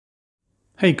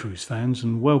Hey cruise fans,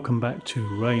 and welcome back to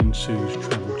Ray and Sue's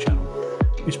Travel Channel.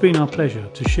 It's been our pleasure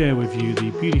to share with you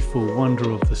the beautiful wonder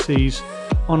of the seas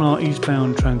on our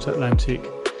eastbound transatlantic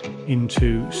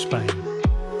into Spain.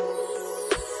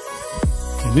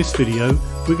 In this video,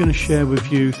 we're going to share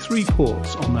with you 3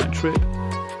 ports on that trip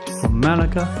from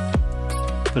Malaga,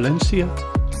 Valencia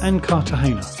and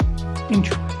Cartagena.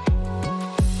 Enjoy!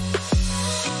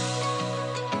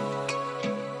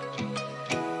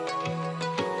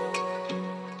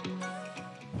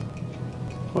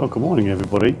 Well, good morning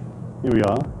everybody. Here we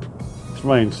are. It's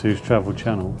Ray and Sue's Travel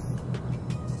Channel.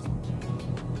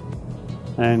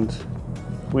 And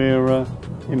we're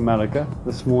in Malaga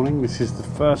this morning. This is the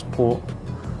first port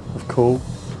of call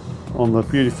on the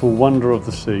beautiful wonder of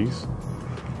the seas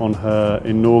on her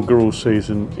inaugural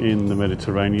season in the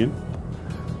Mediterranean.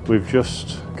 We've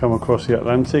just come across the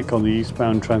Atlantic on the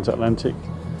eastbound transatlantic,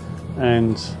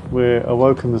 and we're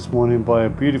awoken this morning by a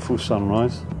beautiful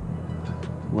sunrise,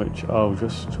 which I'll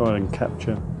just try and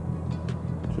capture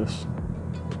just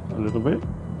a little bit.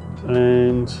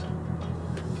 And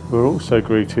we're also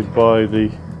greeted by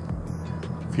the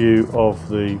view of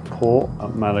the port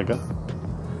at Malaga,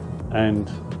 and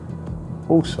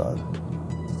also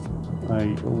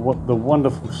the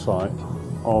wonderful sight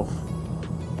of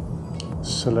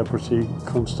Celebrity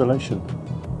Constellation,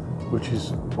 which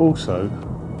is also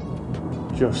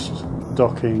just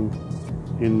docking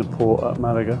in the port at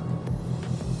Malaga.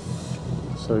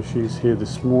 So she's here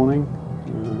this morning.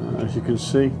 As you can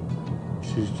see,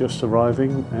 she's just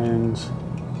arriving, and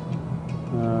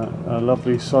a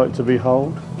lovely sight to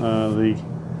behold.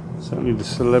 Certainly the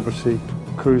celebrity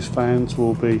cruise fans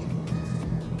will be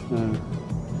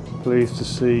pleased to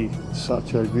see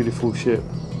such a beautiful ship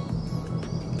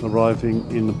arriving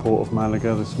in the port of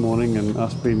Malaga this morning, and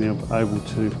us being able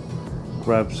to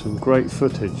grab some great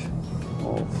footage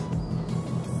of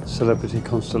Celebrity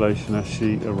Constellation as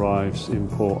she arrives in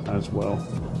port as well.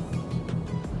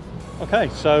 Okay,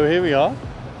 so here we are.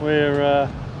 We're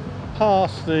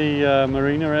past the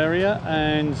marina area,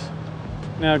 and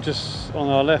now just on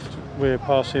our left we're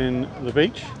passing the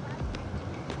beach.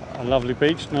 A lovely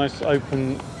beach, nice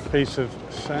open piece of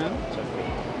sand.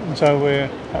 And so we're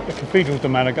at the Cathedral de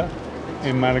Malaga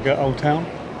in Malaga Old Town,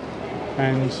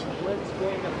 and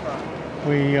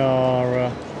we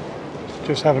are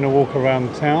just having a walk around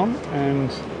the town,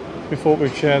 and we thought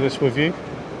we'd share this with you.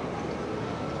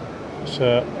 It's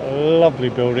a lovely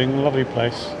building, lovely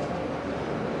place,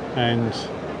 and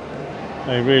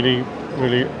a really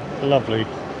lovely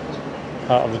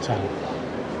part of the town.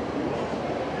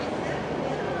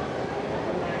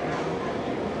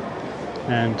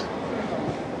 And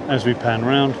as we pan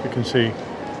around, we can see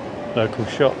local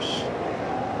shops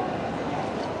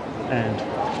and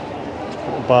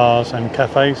bars and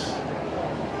cafes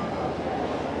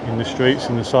in the streets,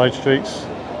 in the side streets,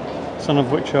 some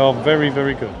of which are very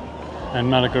good. And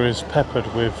Malaga is peppered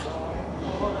with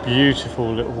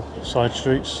beautiful little side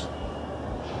streets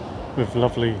with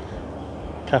lovely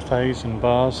cafes and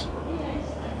bars,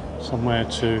 somewhere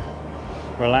to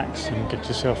relax and get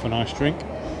yourself a nice drink.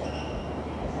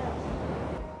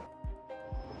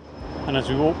 And as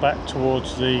we walk back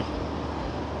towards the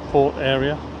port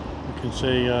area, you can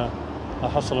see a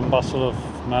hustle and bustle of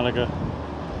Malaga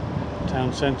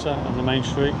town centre and the main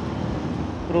street,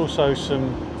 but also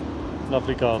some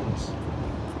lovely gardens.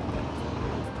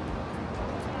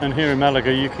 And here in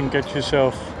Malaga you can get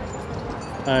yourself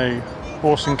a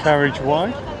horse and carriage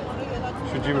ride,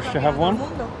 should you wish to have one.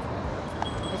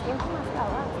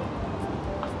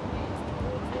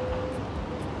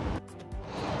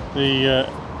 The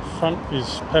front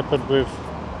is peppered with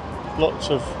lots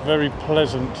of very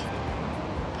pleasant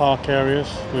park areas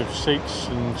with seats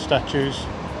and statues,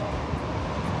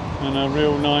 and a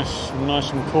real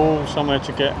nice and cool, somewhere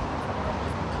to get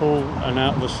cool and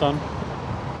out of the sun.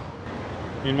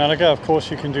 In Malaga, of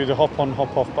course, you can do the hop-on,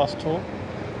 hop-off bus tour,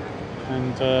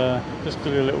 and just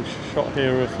do a little shot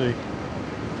here of the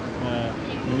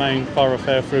main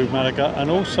thoroughfare through Malaga. And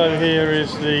also here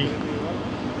is the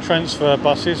transfer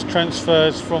buses.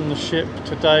 Transfers from the ship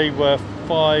today were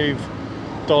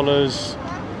 $5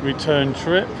 return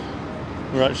trip.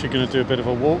 We're actually going to do a bit of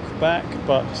a walk back,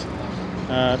 but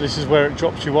this is where it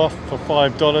drops you off for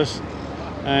 $5,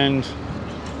 and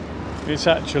it's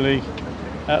actually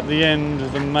at the end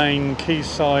of the main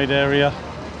quayside area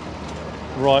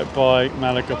right by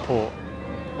Malaga port.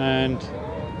 And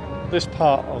this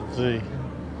part of the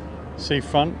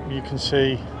seafront, you can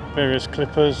see various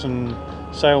clippers and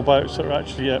sailboats that are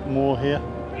actually at moor here,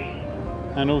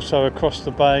 and also across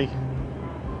the bay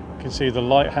you can see the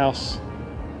lighthouse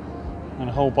and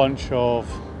a whole bunch of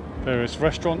various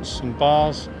restaurants and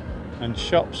bars and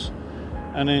shops,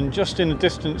 and then just in the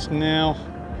distance now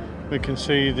we can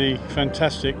see the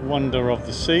fantastic wonder of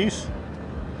the seas,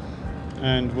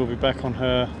 and we'll be back on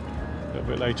her a little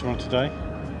bit later on today,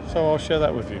 so I'll share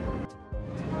that with you.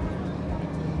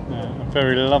 A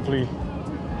very lovely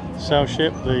sail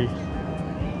ship, the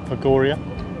Pagoria.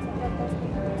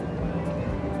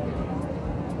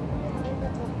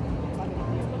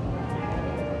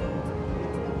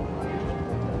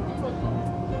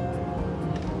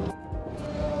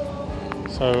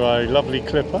 So a lovely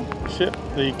clipper ship,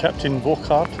 the Captain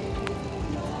Burkhardt,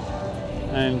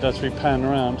 and as we pan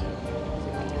around,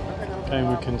 again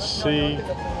we can see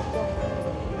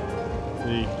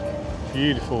the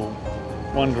beautiful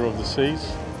wonder of the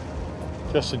seas,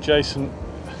 just adjacent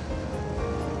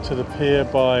to the pier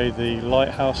by the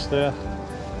lighthouse there,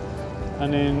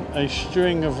 and then a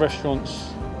string of restaurants,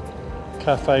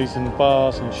 cafes and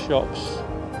bars and shops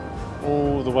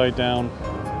all the way down.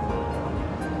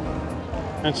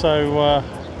 And so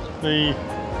the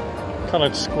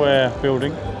coloured square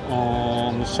building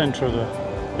on the centre of the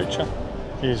picture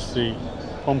is the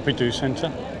Pompidou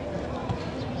Centre,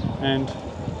 and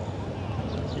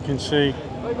you can see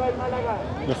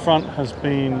the front has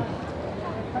been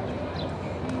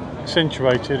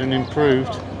accentuated and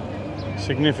improved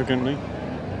significantly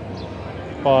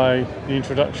by the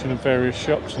introduction of various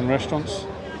shops and restaurants,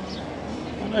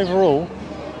 and overall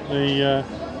the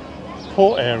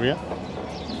port area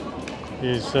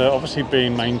is obviously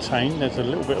being maintained. There's a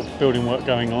little bit of building work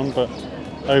going on, but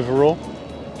overall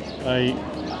a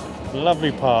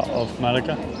lovely part of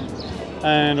Malaga,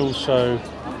 and also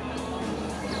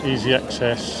easy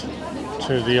access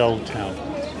to the old town.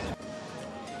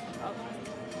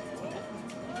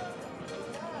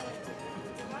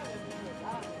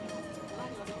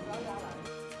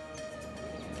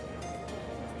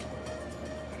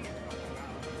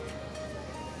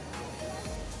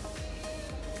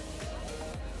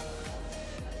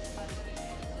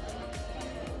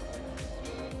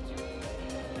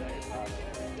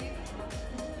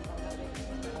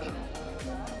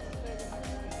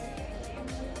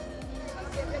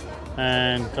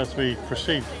 And as we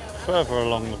proceed further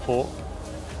along the port,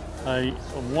 a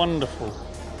wonderful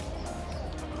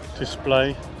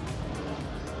display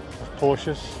of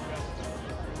Porsches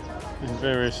and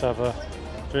various other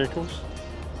vehicles.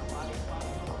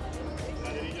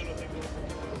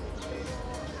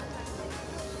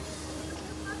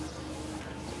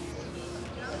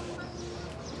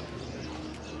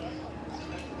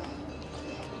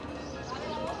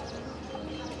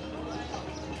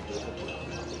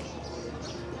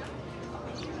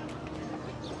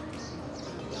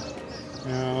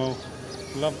 How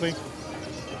lovely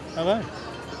are they?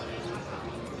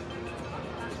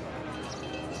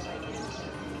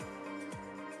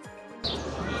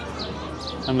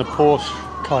 And the Porsche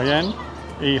Cayenne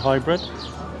E-Hybrid,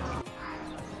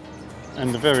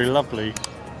 and the very lovely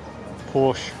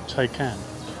Porsche Taycan,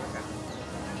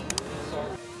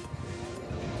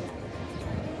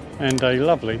 and a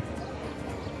lovely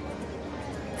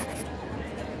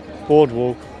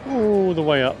boardwalk all the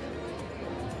way up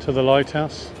to the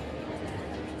lighthouse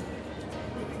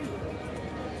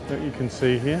that you can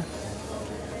see here.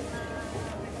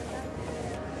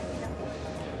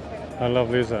 How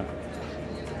lovely is that?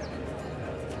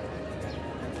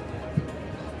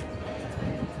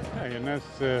 Okay, and as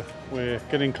we're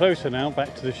getting closer now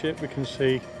back to the ship, we can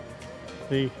see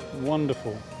the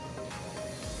wonderful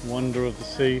wonder of the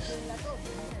seas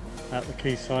at the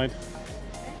quayside,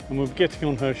 and we'll be getting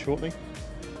on her shortly.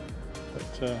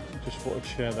 But just thought I'd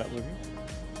share that with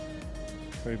you.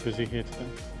 Very busy here today.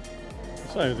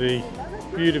 So the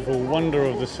beautiful wonder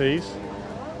of the seas,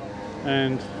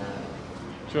 and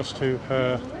just to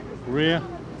her rear,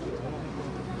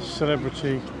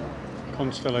 Celebrity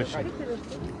Constellation.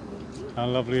 How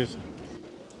lovely is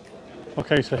it?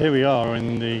 Okay, so here we are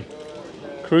in the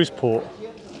cruise port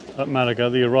at Malaga,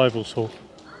 the arrivals hall,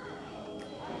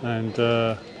 and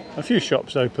a few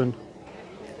shops open,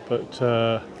 but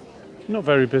not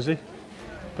very busy,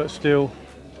 but still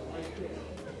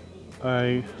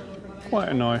quite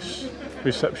a nice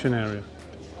reception area,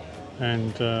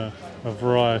 and a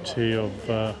variety of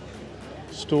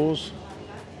stores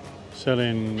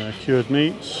selling cured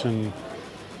meats and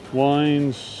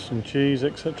wines and cheese,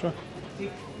 etc.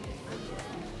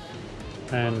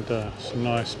 And some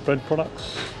nice bread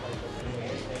products.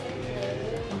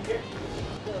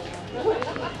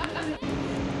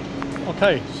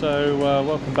 Okay, so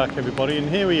welcome back everybody, and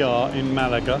here we are in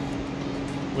Malaga.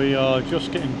 We are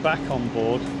just getting back on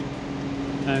board,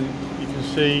 and you can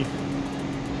see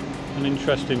an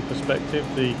interesting perspective,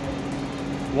 the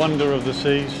wonder of the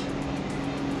seas.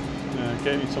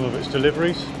 getting some of its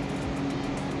deliveries,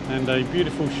 and a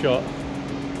beautiful shot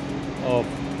of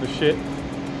the ship.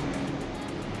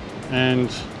 And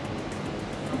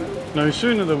no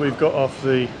sooner that we've got off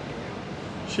the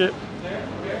ship,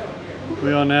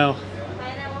 we are now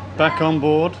back on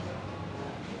board.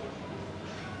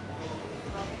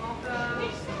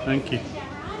 Thank you.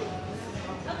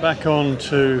 Back on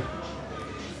to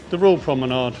the Royal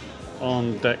Promenade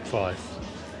on deck 5.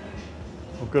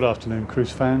 Well, good afternoon,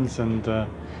 cruise fans, and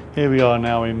here we are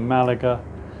now in Malaga.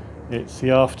 It's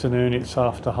the afternoon, it's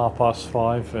after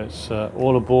 5:30. It's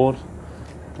all aboard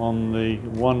on the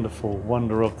wonderful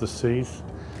Wonder of the Seas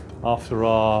after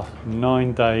our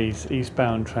 9 days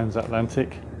eastbound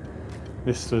transatlantic.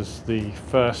 This was the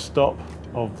first stop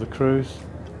of the cruise,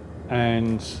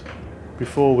 and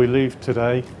before we leave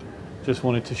today, just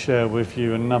wanted to share with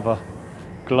you another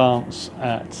glance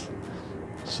at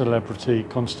Celebrity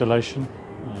Constellation.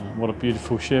 What a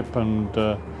beautiful ship, and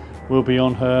we'll be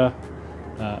on her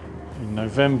in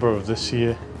November of this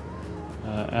year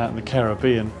out in the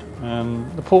Caribbean.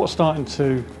 The port's starting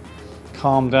to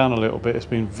calm down a little bit. It's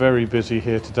been very busy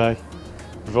here today.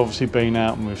 We've obviously been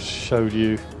out and we've showed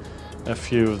you a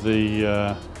few of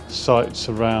the sites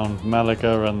around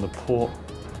Malaga and the port.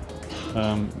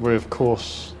 We of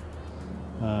course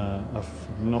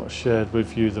I've not shared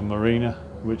with you the marina,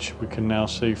 which we can now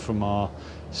see from our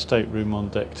stateroom on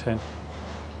deck 10.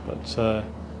 But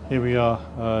here we are,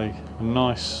 a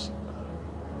nice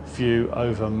view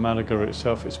over Malaga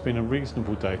itself. It's been a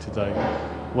reasonable day today.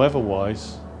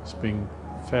 Weather-wise, it's been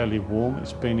fairly warm.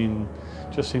 It's been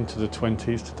just into the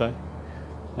 20s today,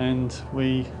 and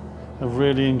we have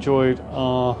really enjoyed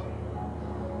our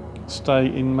stay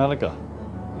in Malaga.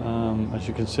 As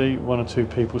you can see, 1 or 2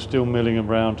 people still milling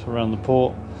around the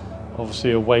port,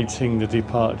 obviously awaiting the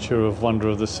departure of Wonder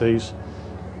of the Seas.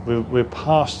 We're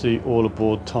past the all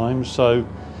aboard time, so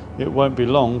it won't be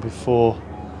long before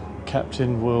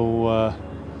Captain will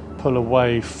pull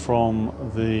away from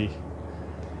the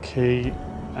quay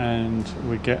and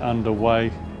we get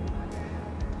underway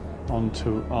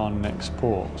onto our next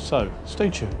port. So stay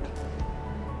tuned.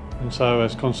 And so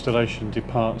as Constellation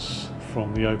departs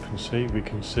from the open sea, we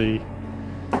can see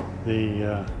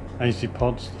the AZ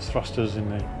pods, the thrusters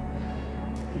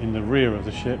in the rear of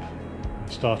the ship,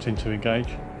 starting to engage,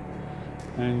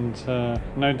 and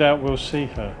no doubt we'll see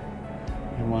her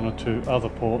in 1 or 2 other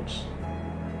ports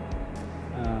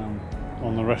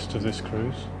on the rest of this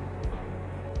cruise.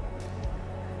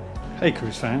 Hey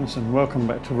cruise fans, and welcome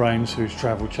back to Rain's Who's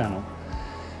Travel channel.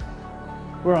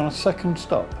 We're on a second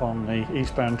stop on the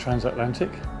eastbound transatlantic,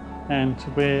 and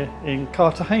we're in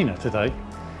Cartagena today,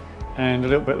 and a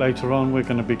little bit later on we're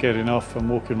going to be getting off and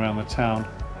walking around the town,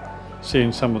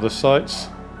 seeing some of the sights.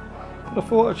 But I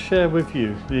thought I'd share with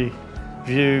you the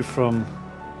view from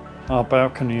our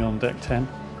balcony on deck 10,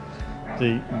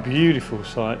 the beautiful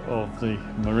sight of the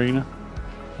marina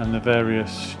and the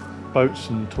various boats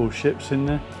and tall ships in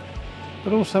there,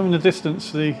 but also in the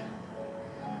distance the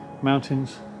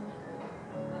mountains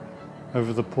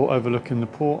over the port, overlooking the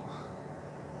port,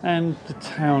 and the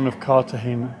town of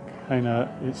Cartagena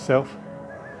itself,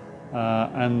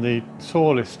 and the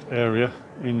tallest area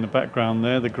in the background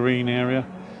there, the green area,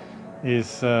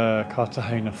 is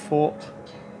Cartagena Fort,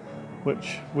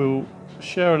 which we'll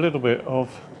share a little bit of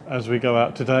as we go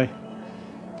out today.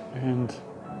 And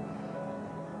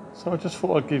so I just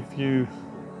thought I'd give you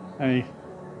a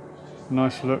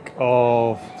nice look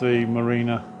of the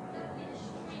marina.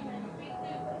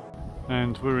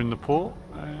 And we're in the port,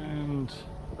 and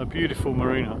a beautiful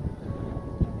marina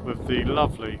with the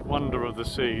lovely Wonder of the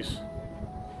Seas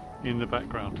in the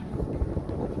background.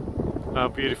 How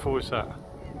beautiful is that?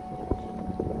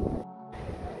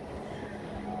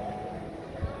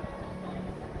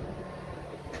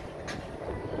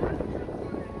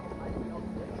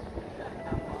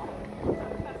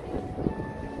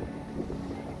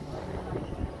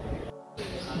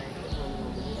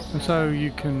 And so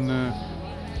you can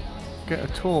get a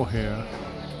tour here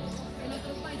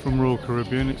from Royal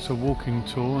Caribbean. It's a walking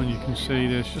tour, and you can see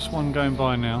there's just one going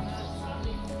by now,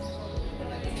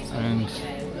 and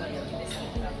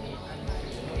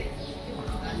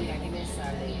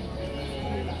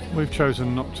we've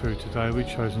chosen not to today. We've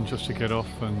chosen just to get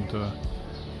off and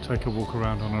take a walk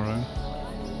around on our own,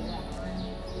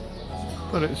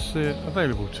 but it's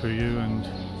available to you, and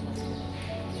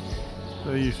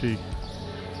they're usually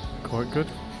quite good.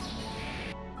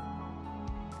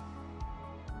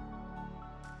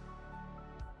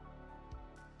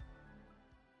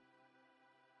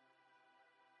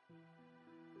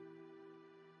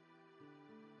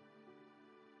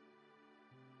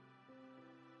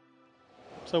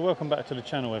 So welcome back to the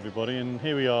channel everybody, and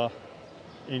here we are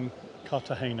in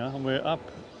Cartagena, and we're up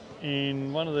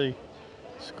in one of the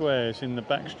squares in the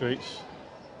back streets,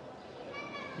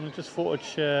 and I just thought I'd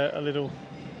share a little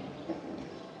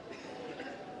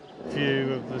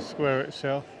view of the square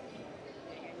itself.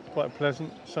 It's quite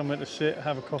pleasant, somewhere to sit,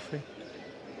 have a coffee.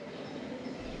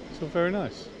 It's all very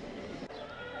nice.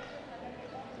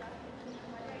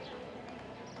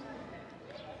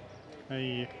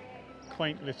 A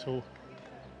quaint little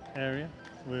area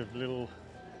with little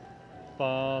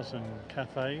bars and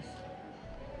cafes,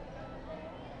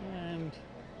 and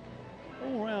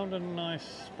all round a nice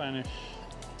Spanish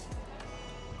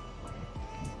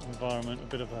environment, a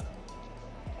bit of a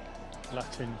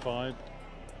Latin vibe.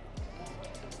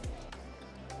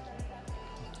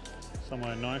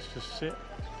 Somewhere nice to sit,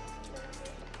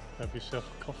 have yourself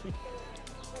a coffee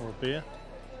or a beer.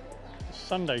 It's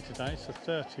Sunday today, it's the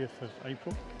 30th of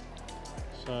April,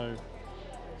 so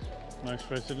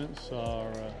most residents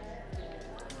are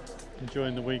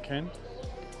enjoying the weekend.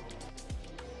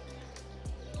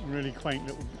 Really quaint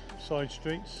little side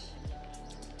streets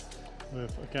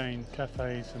with, again,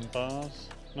 cafes and bars,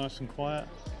 nice and quiet,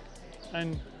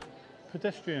 and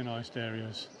pedestrianised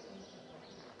areas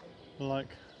like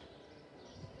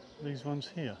these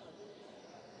ones here,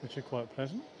 which are quite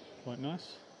pleasant, quite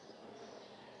nice.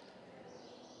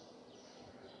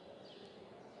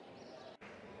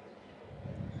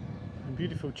 And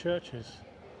beautiful churches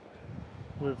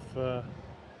with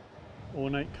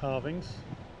ornate carvings,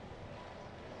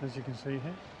 as you can see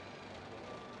here.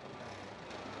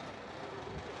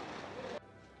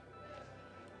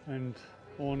 And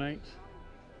ornate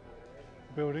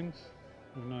buildings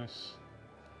with nice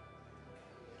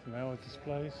flower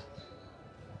displays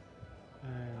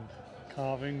and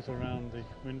carvings around the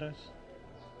windows.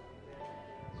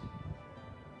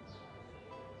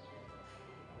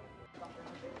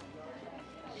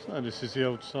 So this is the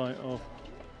old site of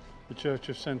the Church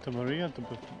of Santa Maria de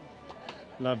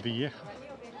la Vieja,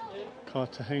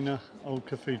 Cartagena Old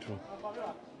Cathedral.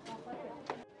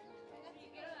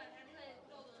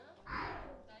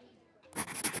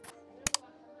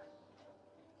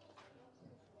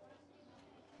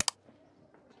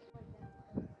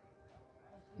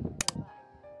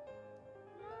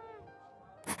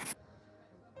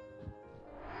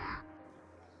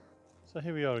 So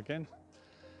here we are again,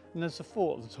 and there's a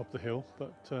fort at the top of the hill,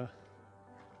 but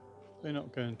we're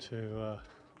not going to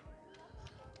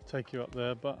take you up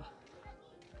there. But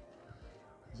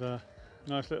there's a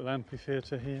nice little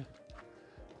amphitheatre here,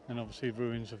 and obviously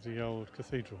ruins of the old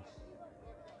cathedral.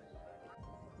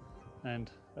 And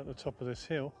at the top of this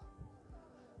hill,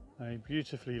 a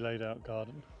beautifully laid out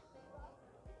garden.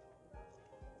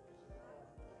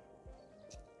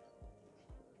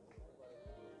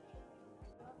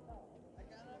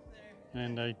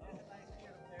 And a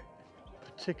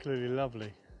particularly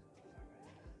lovely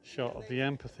shot of the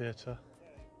amphitheatre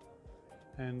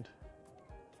and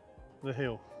the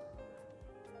hill.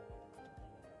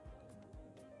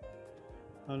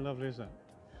 How lovely is that?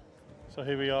 So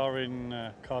here we are in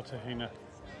Cartagena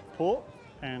port,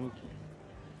 and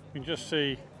you can just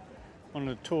see one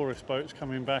of the tourist boats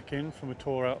coming back in from a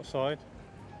tour outside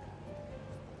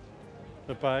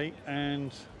the bay,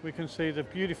 and we can see the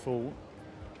beautiful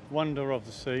wonder of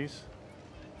the seas.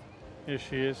 Here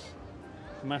she is,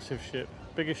 massive ship,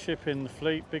 biggest ship in the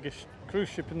fleet, biggest cruise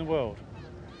ship in the world,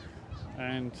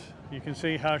 and you can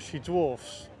see how she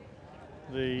dwarfs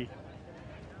the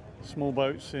small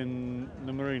boats in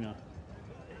the marina.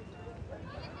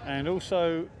 And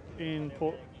also in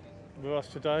port with us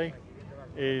today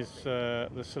is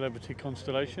the Celebrity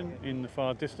Constellation in the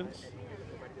far distance,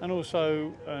 and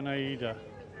also an AIDA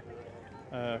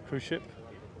cruise ship,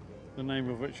 the name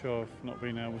of which I've not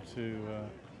been able to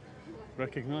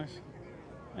recognise,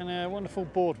 and a wonderful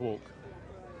boardwalk,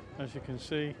 as you can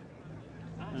see.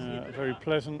 A very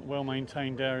pleasant,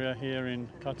 well-maintained area here in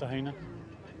Cartagena.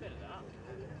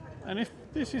 And if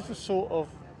this is the sort of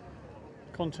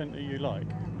content that you like,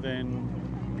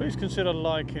 then please consider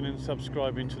liking and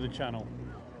subscribing to the channel.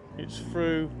 It's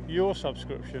through your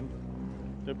subscription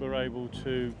that we're able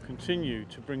to continue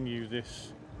to bring you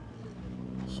this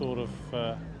sort of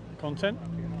content,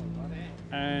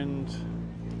 and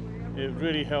it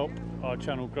really help our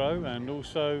channel grow, and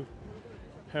also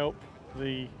help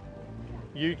the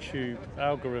YouTube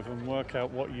algorithm work out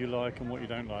what you like and what you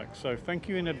don't like. So thank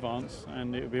you in advance,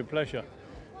 and it will be a pleasure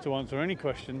to answer any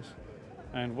questions,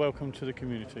 and welcome to the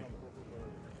community.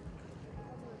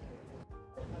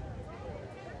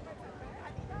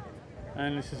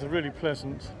 And this is a really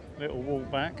pleasant little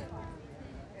walk back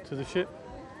to the ship.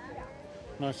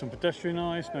 Nice and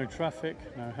pedestrianised, no traffic,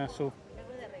 no hassle.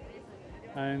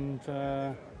 and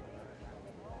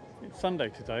it's Sunday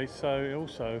today, so it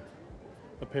also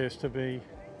appears to be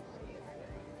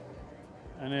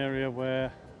an area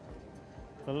where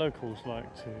the locals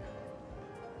like to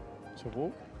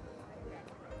walk,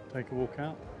 take a walk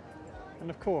out, and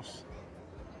of course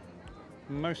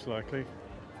most likely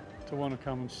to want to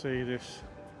come and see this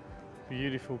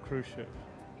beautiful cruise ship,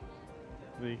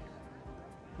 the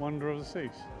Wonder of the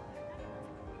Seas.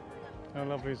 How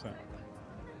lovely is that?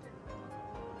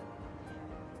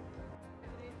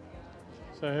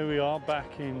 So here we are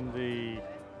back in the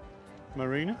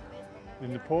marina,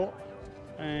 in the port,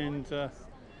 and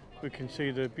we can see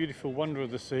the beautiful Wonder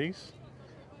of the Seas.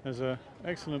 There's an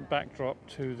excellent backdrop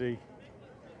to the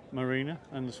marina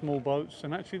and the small boats,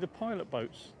 and actually the pilot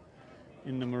boats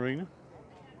in the marina.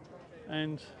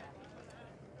 And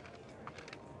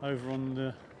over on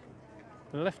the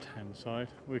left hand side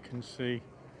we can see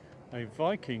a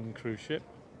Viking cruise ship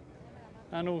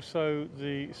and also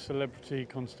the Celebrity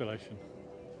Constellation.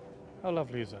 How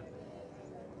lovely is that?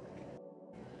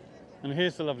 And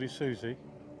here's the lovely Susie,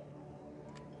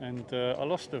 and I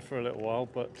lost her for a little while,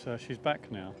 but she's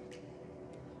back now,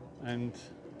 and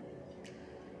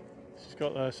she's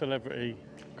got a Celebrity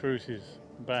Cruises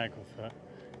bag with her,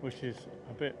 which is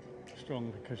a bit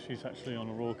strong because she's actually on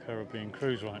a Royal Caribbean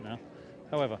cruise right now.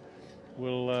 However,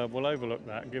 we'll overlook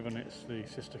that given it's the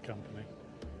sister company,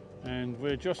 and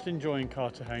we're just enjoying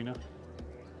Cartagena,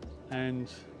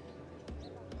 and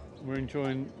we're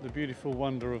enjoying the beautiful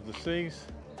Wonder of the Seas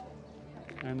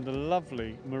and the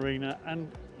lovely marina,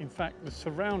 and in fact the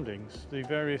surroundings, the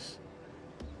various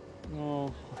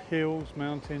hills,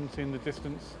 mountains in the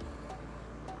distance,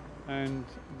 and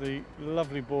the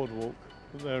lovely boardwalk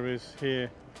that there is here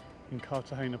in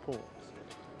Cartagena port.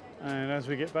 And as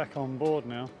we get back on board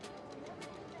now,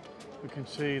 we can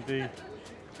see the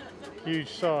huge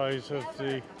size of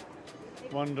the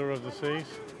Wonder of the Seas.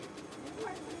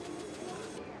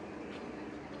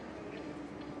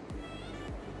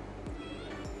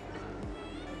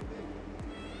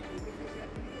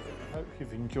 I hope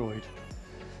you've enjoyed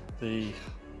the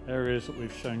areas that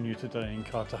we've shown you today in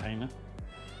Cartagena.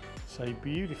 It's a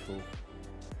beautiful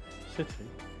city,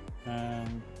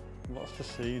 lots to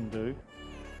see and do.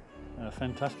 A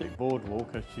fantastic boardwalk,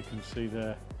 as you can see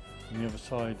there on the other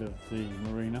side of the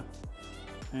marina,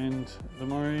 and the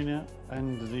marina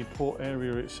and the port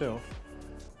area itself,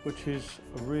 which is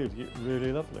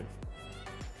really lovely.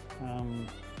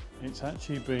 It's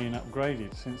actually been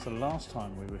upgraded since the last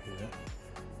time we were here,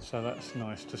 so that's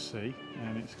nice to see,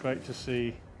 and it's great to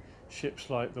see ships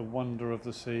like the Wonder of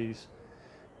the Seas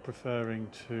preferring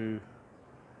to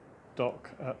dock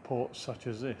at ports such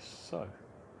as this. So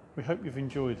we hope you've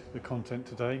enjoyed the content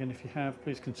today, and if you have,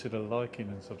 please consider liking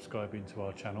and subscribing to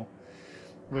our channel.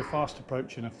 We're fast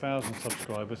approaching 1,000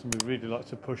 subscribers, and we'd really like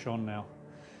to push on now.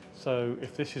 So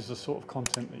if this is the sort of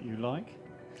content that you like,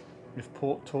 if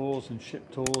port tours and ship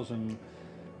tours and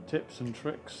tips and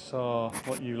tricks are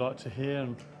what you like to hear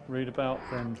and read about,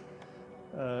 then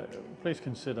please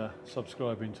consider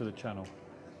subscribing to the channel.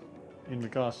 In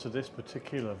regards to this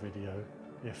particular video,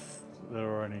 if there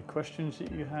are any questions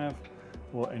that you have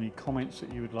or any comments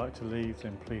that you would like to leave,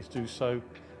 then please do so.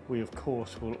 We of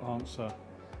course will answer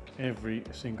every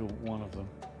single one of them,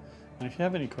 and if you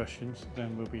have any questions,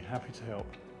 then we'll be happy to help.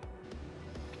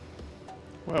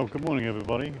 Well, good morning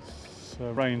everybody. It's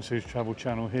Rain's Who's Travel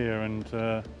channel here, and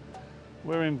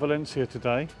we're in Valencia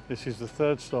today. This is the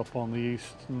third stop on the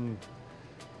Eastern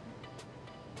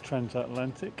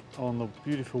Transatlantic on the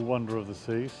beautiful Wonder of the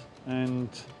Seas, and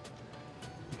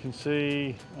you can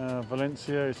see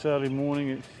Valencia. It's early morning,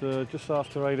 it's just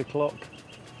after 8 o'clock.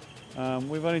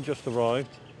 We've only just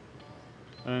arrived,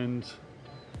 and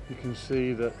you can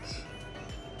see that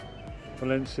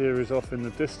Valencia is off in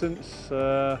the distance.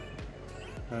 A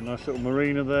nice little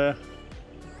marina there.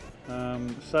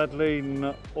 Sadly,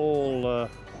 not all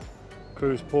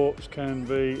cruise ports can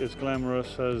be as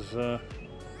glamorous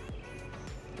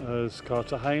as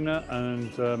Cartagena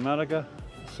and Malaga,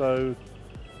 so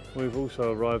we've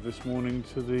also arrived this morning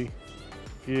to the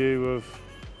view of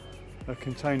a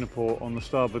container port on the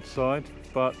starboard side,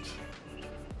 but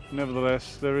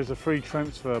nevertheless there is a free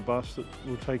transfer bus that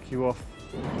will take you off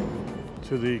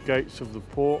to the gates of the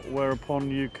port, whereupon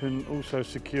you can also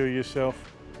secure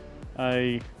yourself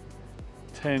a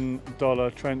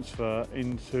 $10 transfer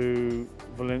into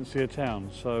Valencia town.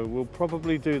 So we'll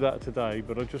probably do that today,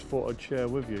 but I just thought I'd share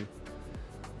with you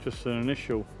just an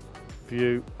initial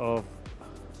view of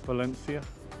Valencia.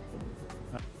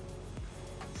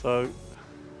 So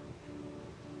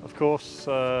of course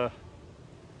the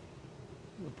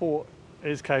port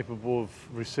is capable of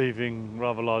receiving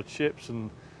rather large ships, and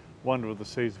wonder of the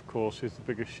seas, of course, is the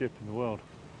biggest ship in the world.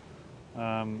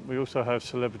 We also have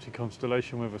Celebrity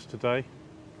Constellation with us today,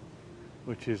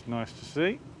 which is nice to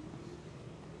see.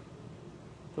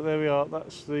 But there we are,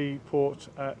 that's the port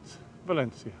at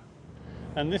Valencia.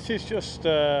 And this is just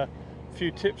a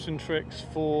few tips and tricks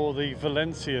for the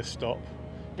Valencia stop.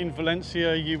 In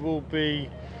Valencia you will be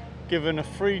given a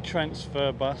free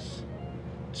transfer bus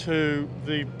to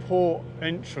the port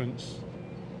entrance,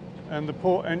 and the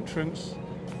port entrance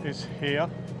is here.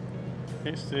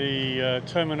 It's the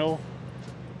Terminal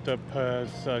de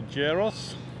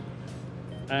Pasajeros,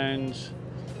 and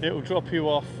it will drop you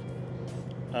off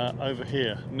over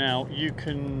here. Now you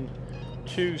can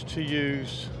choose to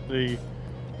use the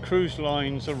cruise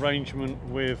lines arrangement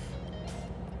with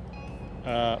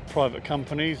private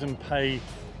companies and pay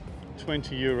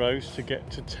 20 euros to get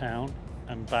to town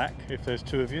and back if there's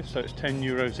two of you, so it's 10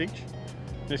 euros each.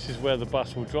 This is where the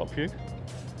bus will drop you,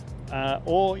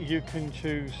 or you can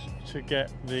choose to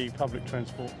get the public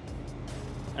transport,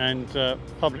 and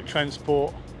public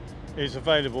transport is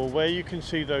available where you can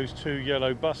see those two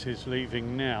yellow buses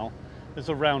leaving now. There's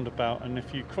a roundabout, and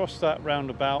if you cross that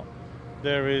roundabout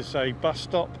there is a bus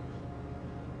stop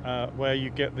where you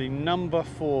get the number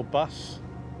 4 bus,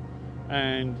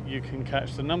 and you can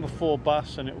catch the number 4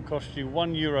 bus, and it will cost you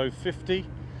 €1.50,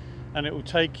 and it will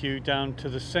take you down to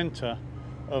the centre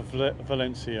of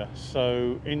Valencia,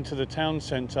 so into the town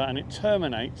centre, and it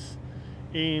terminates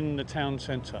in the town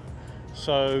centre.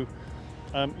 So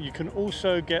you can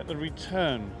also get the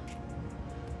return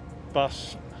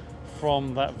bus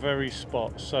from that very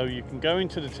spot. So you can go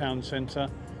into the town centre,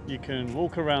 you can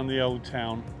walk around the old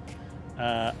town,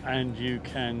 and you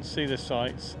can see the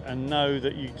sights and know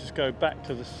that you just go back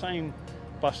to the same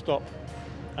bus stop,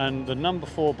 and the number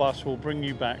 4 bus will bring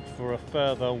you back for a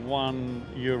further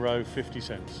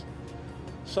 €1.50.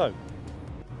 So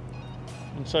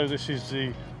this is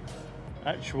the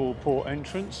actual port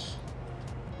entrance,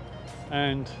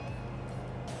 and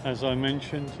as I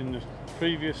mentioned in the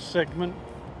previous segment,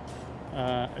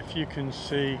 if you can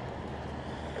see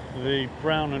the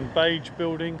brown and beige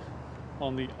building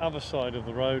on the other side of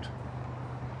the road,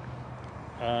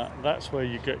 that's where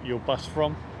you get your bus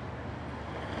from,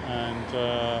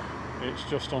 and it's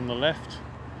just on the left,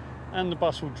 and the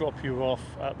bus will drop you off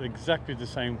at exactly the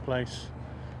same place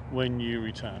when you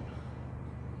return.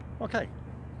 Okay,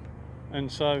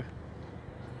 and so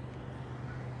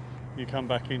you come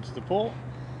back into the port,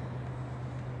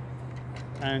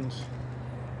 and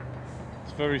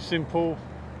it's very simple.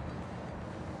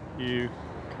 You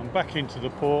come back into the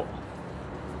port.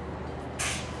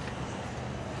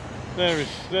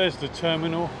 There's the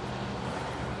terminal.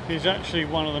 Here's actually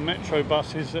one of the metro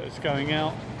buses that's going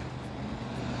out,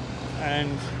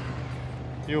 and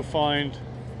you'll find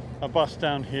a bus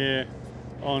down here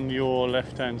on your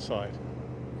left hand side.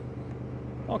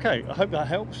 Okay, I hope that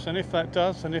helps, and if that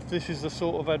does, and if this is the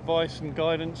sort of advice and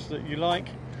guidance that you like,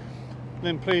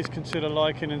 then please consider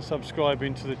liking and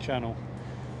subscribing to the channel.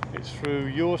 It's through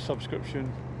your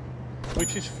subscription,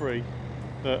 which is free,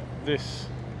 that this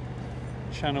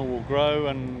channel will grow,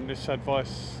 and this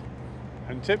advice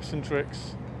and tips and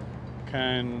tricks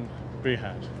can be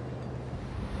had.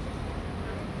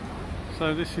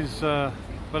 So this is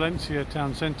Valencia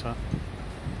town centre.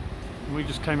 We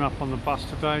just came up on the bus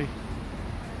today.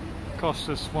 Cost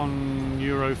us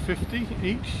 €1.50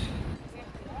 each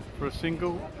for a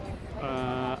single,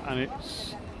 and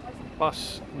it's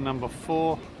bus number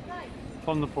 4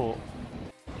 from the port.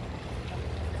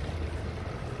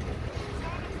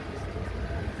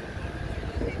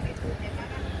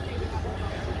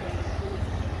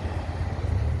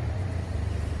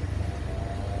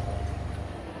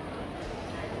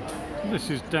 This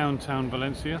is downtown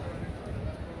Valencia.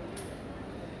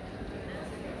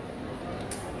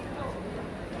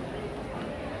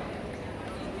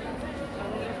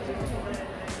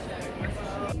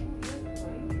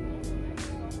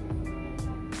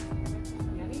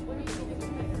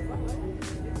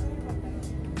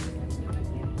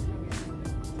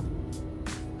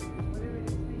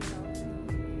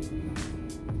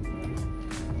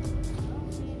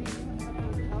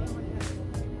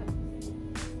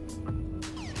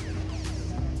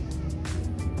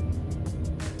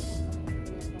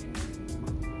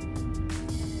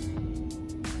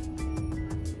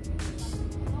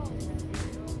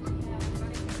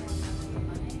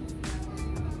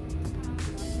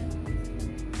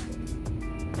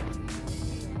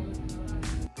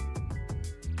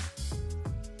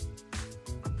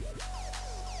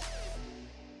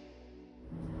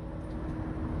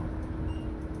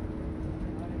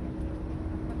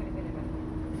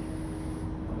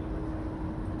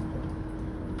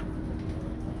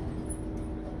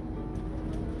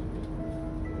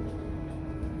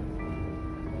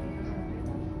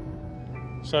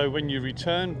 So when you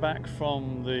return back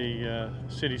from the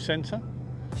city centre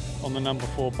on the number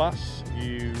 4 bus,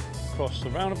 you cross the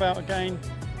roundabout again,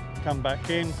 come back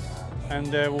in, and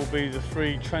there will be the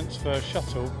free transfer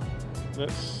shuttle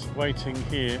that's waiting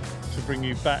here to bring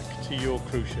you back to your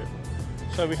cruise ship.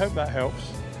 So we hope that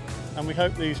helps, and we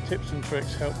hope these tips and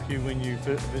tricks help you when you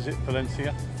visit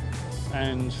Valencia.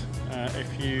 And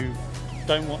if you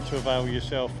don't want to avail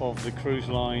yourself of the cruise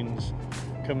line's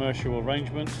commercial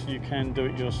arrangements, you can do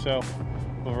it yourself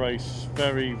for a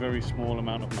very, very small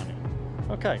amount of money.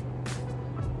 Okay,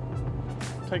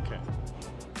 take care.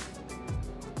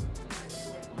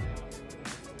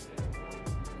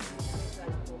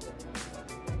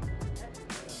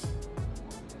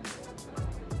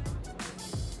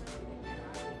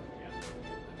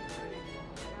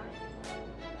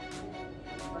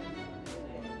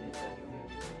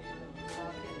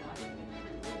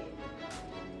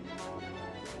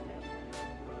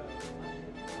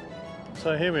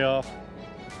 So here we are,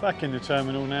 back in the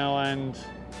terminal now, and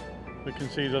we can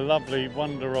see the lovely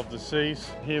wonder of the seas.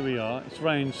 Here we are, it's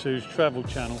Ray and Sue's travel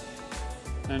channel,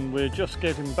 and we're just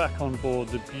getting back on board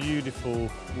the beautiful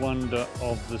wonder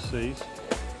of the seas.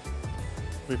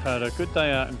 We've had a good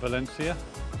day out in Valencia,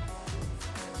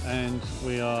 and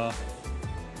we are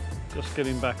just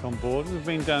getting back on board. We've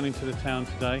been down into the town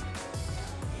today.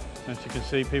 As you can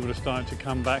see, people are starting to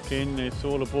come back in. It's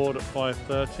all aboard at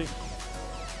 5:30.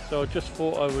 So I just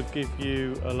thought I would give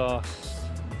you a last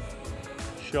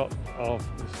shot of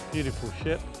this beautiful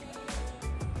ship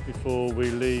before we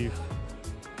leave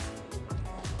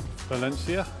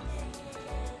Valencia.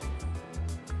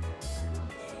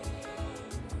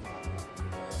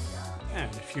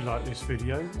 And if you like this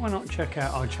video, why not check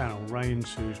out our channel, Ray and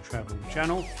Sue's Travel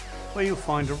Channel, where you'll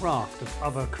find a raft of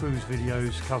other cruise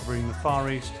videos covering the Far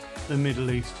East, the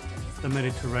Middle East, the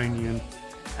Mediterranean,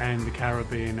 and the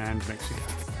Caribbean and Mexico.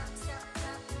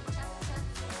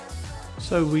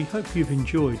 So we hope you've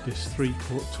enjoyed this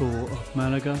 3-port tour of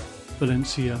Malaga,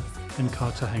 Valencia and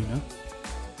Cartagena,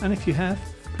 and if you have,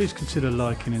 please consider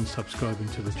liking and subscribing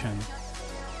to the channel,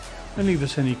 and leave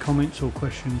us any comments or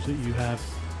questions that you have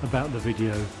about the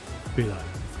video below.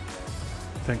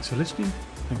 Thanks for listening,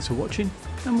 thanks for watching,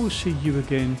 and we'll see you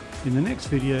again in the next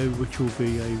video, which will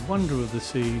be a Wonder of the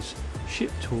Seas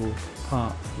ship tour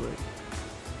part 3.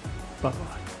 Bye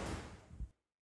bye.